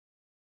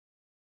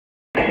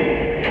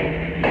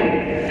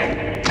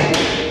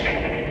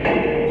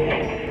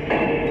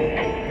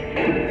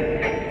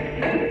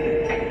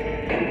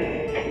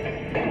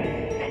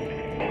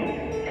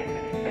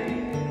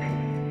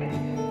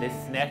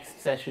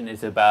session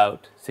is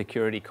about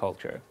security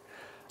culture.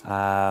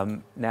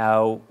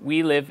 Now,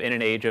 we live in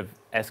an age of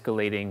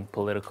escalating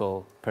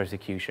political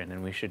persecution,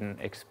 and we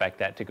shouldn't expect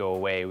that to go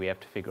away. We have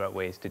to figure out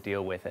ways to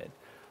deal with it.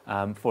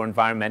 For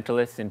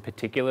environmentalists in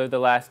particular, the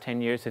last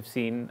 10 years have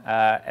seen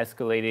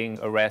escalating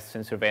arrests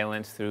and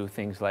surveillance through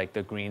things like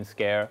the Green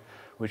Scare,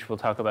 which we'll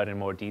talk about in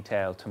more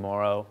detail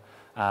tomorrow.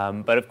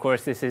 But of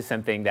course, this is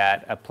something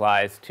that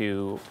applies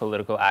to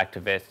political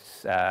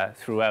activists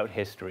throughout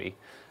history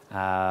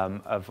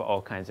of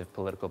all kinds of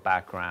political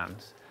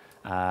backgrounds.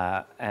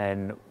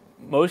 And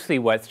mostly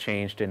what's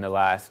changed in the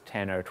last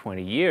 10 or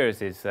 20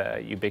 years is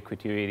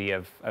ubiquity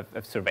of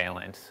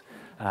surveillance.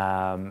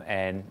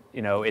 And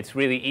it's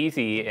really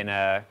easy in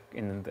a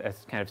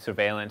kind of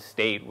surveillance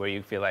state where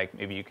you feel like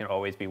maybe you can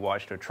always be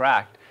watched or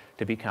tracked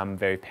to become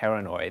very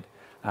paranoid.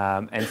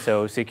 And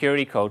so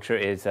security culture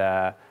is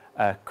a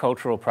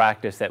cultural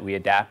practice that we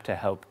adapt to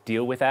help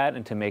deal with that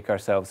and to make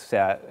ourselves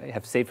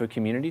have safer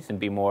communities and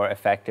be more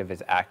effective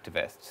as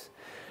activists.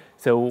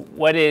 So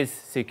what is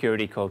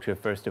security culture,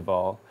 first of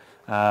all?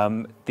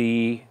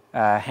 The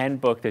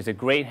handbook, there's a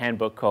great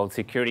handbook called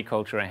Security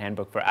Culture, a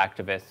Handbook for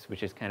Activists, which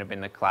has kind of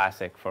been the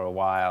classic for a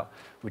while,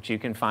 which you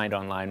can find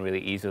online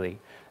really easily.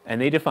 And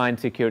they define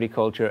security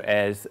culture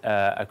as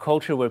a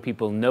culture where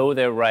people know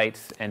their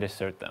rights and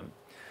assert them.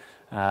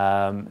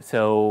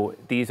 So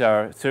these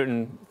are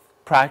certain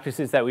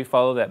practices that we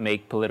follow that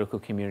make political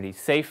communities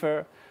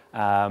safer.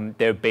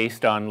 They're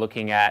based on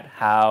looking at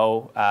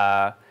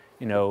how,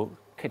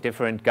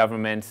 different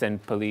governments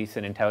and police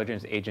and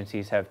intelligence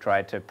agencies have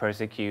tried to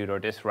persecute or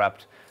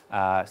disrupt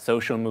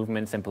social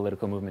movements and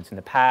political movements in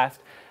the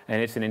past,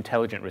 and it's an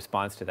intelligent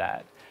response to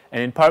that.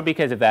 And in part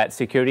because of that,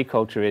 security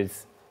culture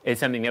is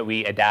something that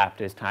we adapt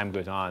as time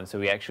goes on. So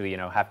we actually,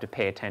 have to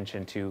pay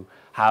attention to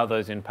how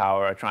those in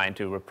power are trying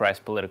to repress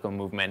political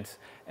movements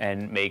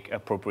and make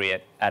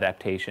appropriate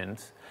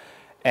adaptations.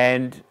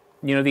 And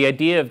the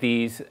idea of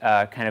these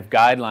kind of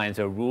guidelines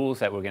or rules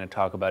that we're going to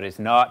talk about is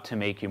not to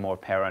make you more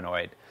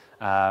paranoid.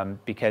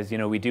 Because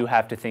we do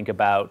have to think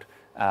about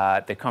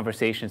the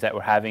conversations that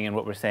we're having and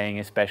what we're saying,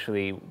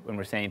 especially when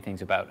we're saying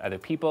things about other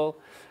people.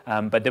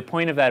 But the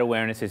point of that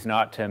awareness is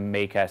not to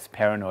make us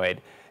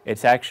paranoid.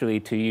 It's actually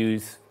to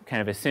use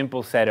kind of a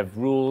simple set of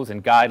rules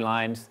and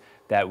guidelines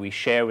that we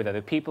share with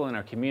other people in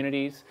our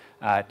communities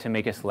to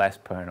make us less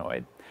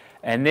paranoid.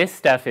 And this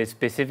stuff is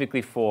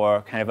specifically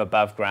for kind of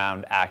above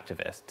ground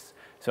activists.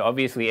 So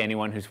obviously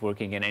anyone who's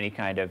working in any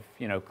kind of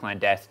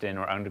clandestine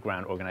or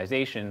underground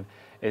organization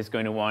is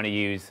going to want to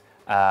use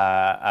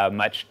a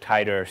much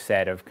tighter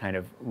set of kind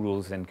of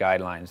rules and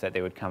guidelines that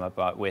they would come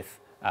up with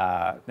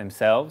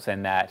themselves.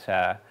 And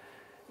that,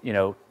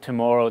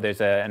 tomorrow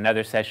there's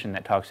another session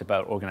that talks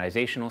about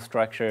organizational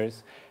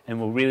structures, and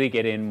we'll really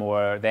get in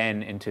more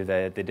then into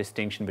the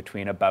distinction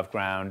between above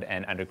ground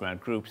and underground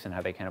groups and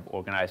how they kind of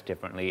organize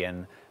differently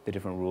and the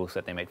different rules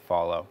that they might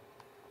follow.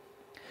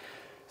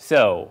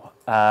 So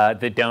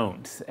the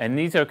don'ts, and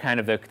these are kind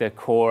of the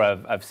core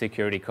of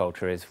security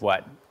culture, is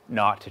what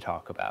not to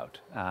talk about.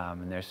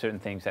 And there's certain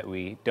things that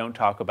we don't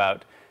talk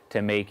about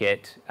to make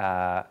it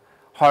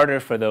harder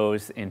for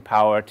those in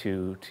power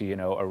to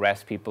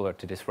arrest people or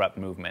to disrupt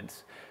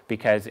movements.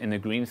 Because in the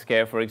Green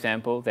Scare, for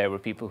example, there were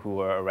people who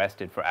were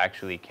arrested for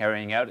actually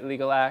carrying out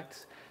illegal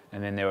acts,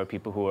 and then there were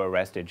people who were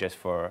arrested just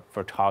for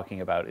talking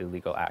about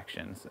illegal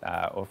actions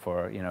or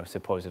for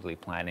supposedly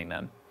planning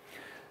them.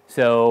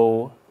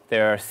 So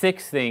there are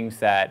 6 things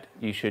that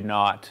you should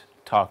not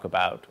talk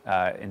about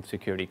in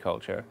security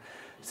culture.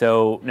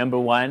 So number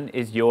 1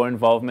 is your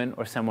involvement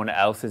or someone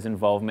else's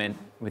involvement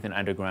with an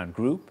underground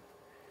group.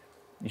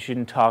 You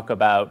shouldn't talk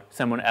about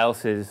someone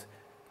else's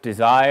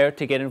desire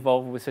to get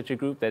involved with such a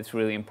group. That's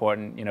really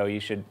important. You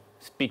should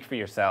speak for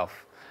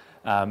yourself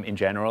in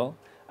general.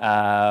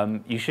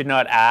 You should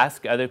not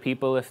ask other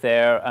people if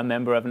they're a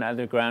member of an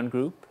underground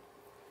group.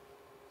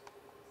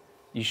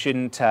 You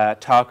shouldn't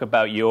talk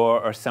about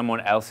your or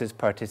someone else's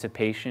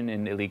participation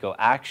in illegal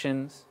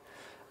actions.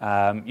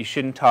 You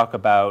shouldn't talk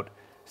about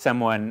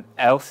someone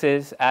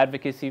else's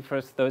advocacy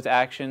for those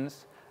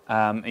actions,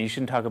 and you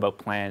shouldn't talk about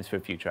plans for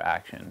future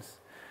actions.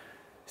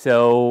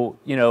 So,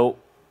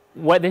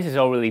 what this is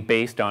all really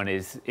based on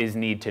is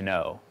need to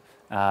know.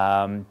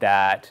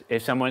 That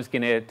if someone's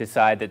going to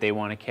decide that they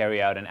want to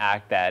carry out an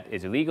act that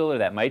is illegal or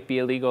that might be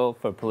illegal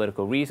for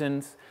political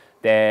reasons,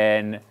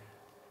 then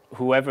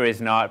whoever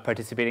is not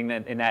participating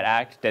in that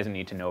act doesn't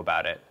need to know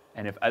about it.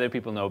 And if other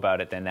people know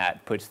about it, then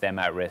that puts them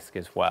at risk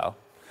as well.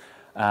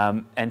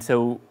 And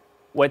so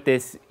what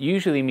this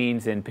usually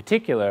means in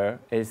particular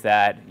is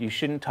that you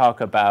shouldn't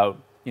talk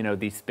about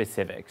these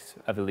specifics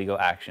of illegal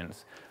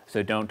actions.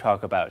 So don't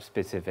talk about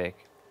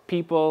specific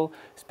people,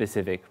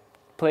 specific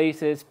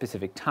places,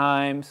 specific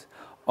times,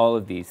 all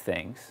of these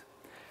things.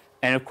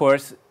 And of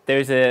course,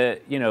 there's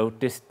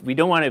we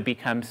don't want to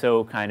become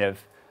so kind of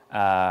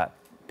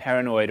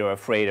paranoid or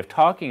afraid of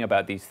talking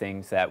about these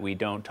things that we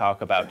don't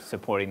talk about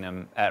supporting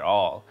them at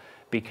all.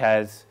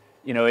 Because,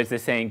 as the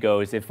saying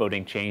goes, if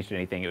voting changed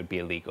anything, it would be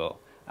illegal.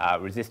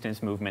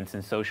 resistance movements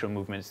and social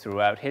movements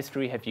throughout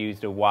history have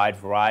used a wide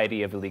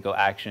variety of illegal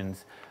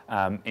actions,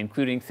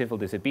 including civil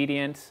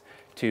disobedience,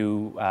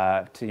 to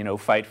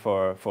fight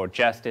for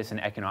justice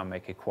and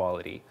economic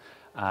equality.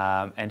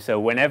 And so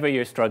whenever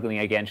you're struggling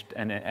against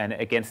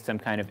against some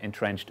kind of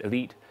entrenched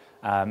elite,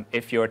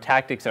 if your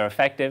tactics are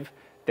effective,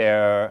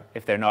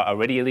 if they're not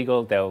already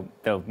illegal,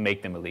 they'll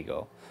make them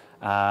illegal.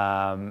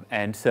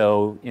 And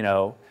so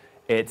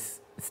it's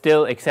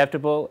still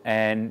acceptable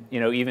and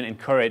even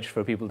encouraged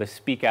for people to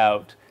speak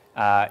out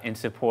in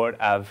support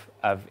of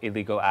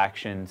illegal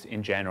actions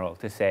in general,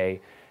 to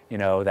say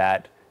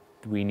that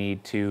we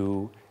need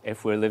to,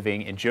 if we're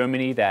living in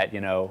Germany, that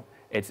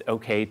it's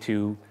okay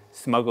to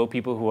smuggle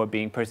people who are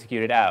being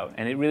persecuted out.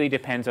 And it really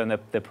depends on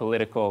the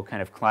political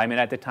kind of climate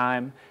at the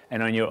time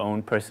and on your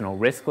own personal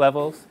risk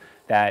levels,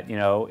 that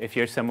if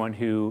you're someone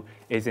who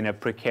is in a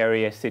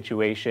precarious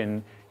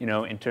situation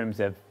in terms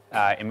of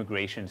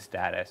immigration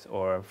status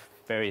or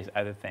various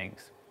other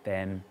things,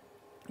 then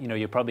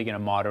you're probably going to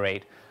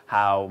moderate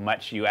how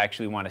much you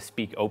actually want to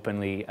speak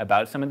openly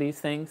about some of these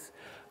things.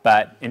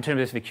 But in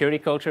terms of security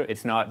culture,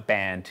 it's not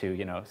banned to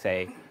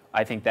say,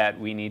 I think that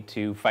we need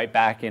to fight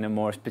back in a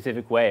more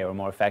specific way or a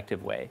more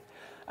effective way.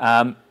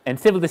 And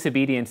civil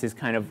disobedience is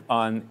kind of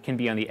can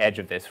be on the edge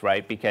of this,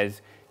 right?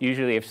 Because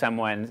usually if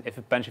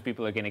a bunch of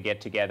people are going to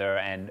get together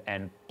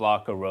and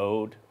block a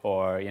road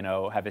or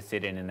have a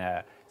sit-in in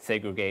a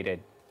segregated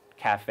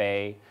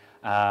cafe,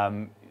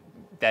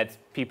 that's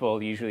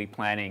people usually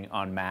planning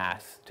en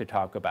masse to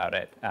talk about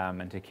it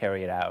and to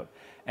carry it out.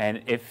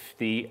 And if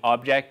the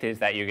object is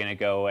that you're going to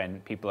go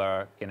and people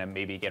are going to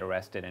maybe get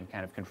arrested and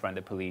kind of confront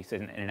the police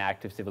in an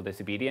act of civil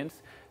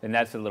disobedience, then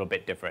that's a little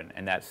bit different,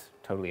 and that's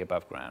totally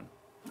above ground.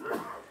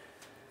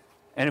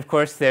 And of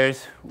course,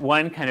 there's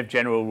one kind of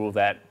general rule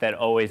that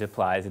always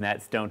applies, and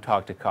that's don't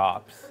talk to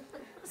cops.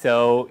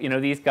 So,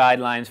 these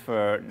guidelines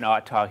for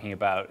not talking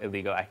about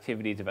illegal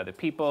activities of other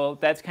people,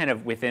 that's kind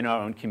of within our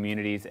own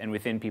communities and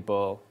within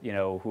people,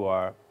 who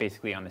are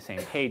basically on the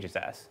same page as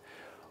us.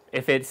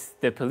 If it's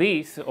the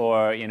police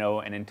or,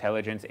 an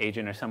intelligence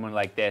agent or someone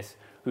like this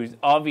who's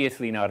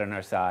obviously not on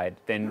our side,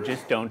 then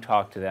just don't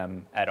talk to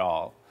them at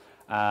all.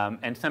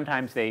 And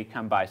sometimes they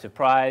come by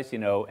surprise.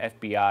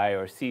 FBI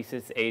or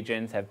CSIS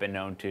agents have been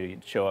known to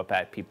show up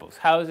at people's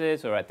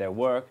houses or at their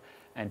work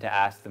and to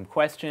ask them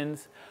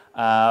questions.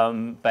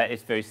 But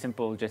it's very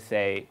simple. Just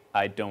say,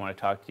 I don't want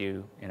to talk to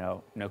you.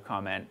 No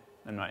comment.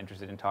 I'm not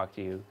interested in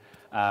talking to you.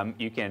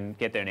 You can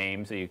get their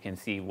names, or you can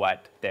see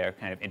what they're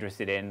kind of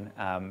interested in.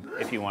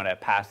 If you want to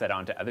pass that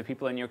on to other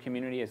people in your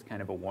community as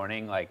kind of a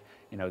warning, like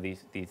the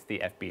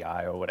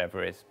FBI or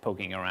whatever is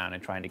poking around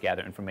and trying to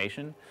gather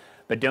information,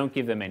 but don't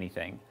give them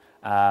anything.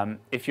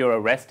 If you're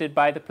arrested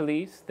by the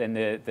police, then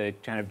the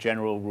kind of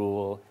general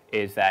rule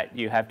is that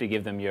you have to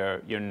give them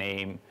your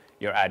name,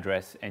 your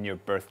address, and your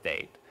birth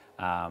date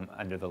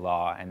under the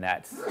law, and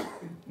that's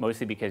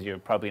mostly because you're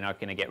probably not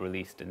going to get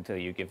released until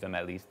you give them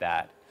at least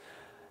that.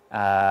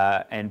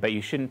 But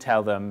you shouldn't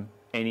tell them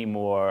any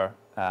more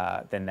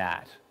than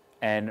that.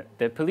 And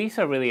the police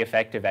are really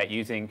effective at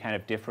using kind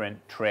of different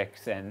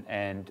tricks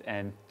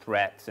and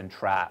threats and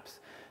traps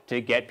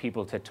to get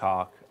people to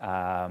talk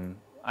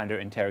under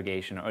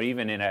interrogation, or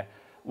even in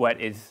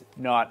what is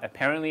not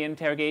apparently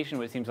interrogation,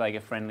 what seems like a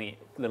friendly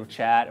little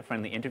chat, a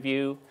friendly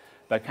interview,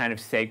 but kind of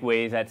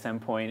segues at some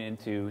point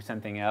into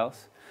something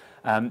else.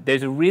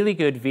 There's a really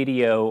good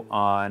video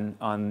on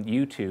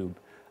YouTube.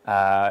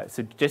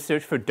 So just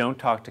search for Don't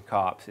Talk to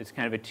Cops. It's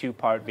kind of a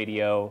two-part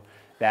video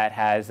that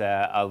has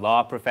a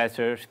law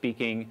professor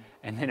speaking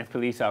and then a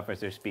police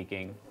officer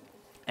speaking.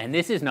 And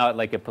this is not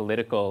like a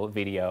political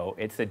video.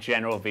 It's a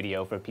general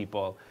video for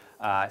people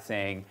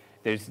saying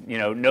there's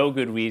no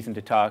good reason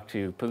to talk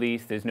to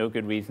police. There's no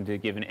good reason to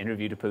give an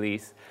interview to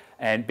police.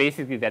 And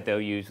basically that they'll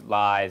use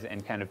lies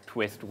and kind of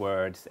twist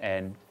words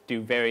and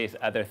do various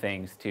other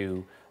things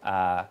to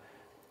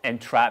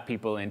entrap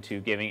people into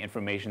giving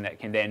information that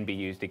can then be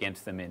used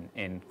against them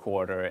in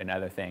court or in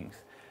other things.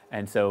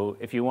 And so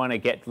if you want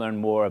to learn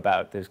more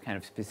about those kind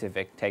of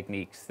specific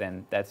techniques,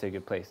 then that's a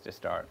good place to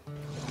start.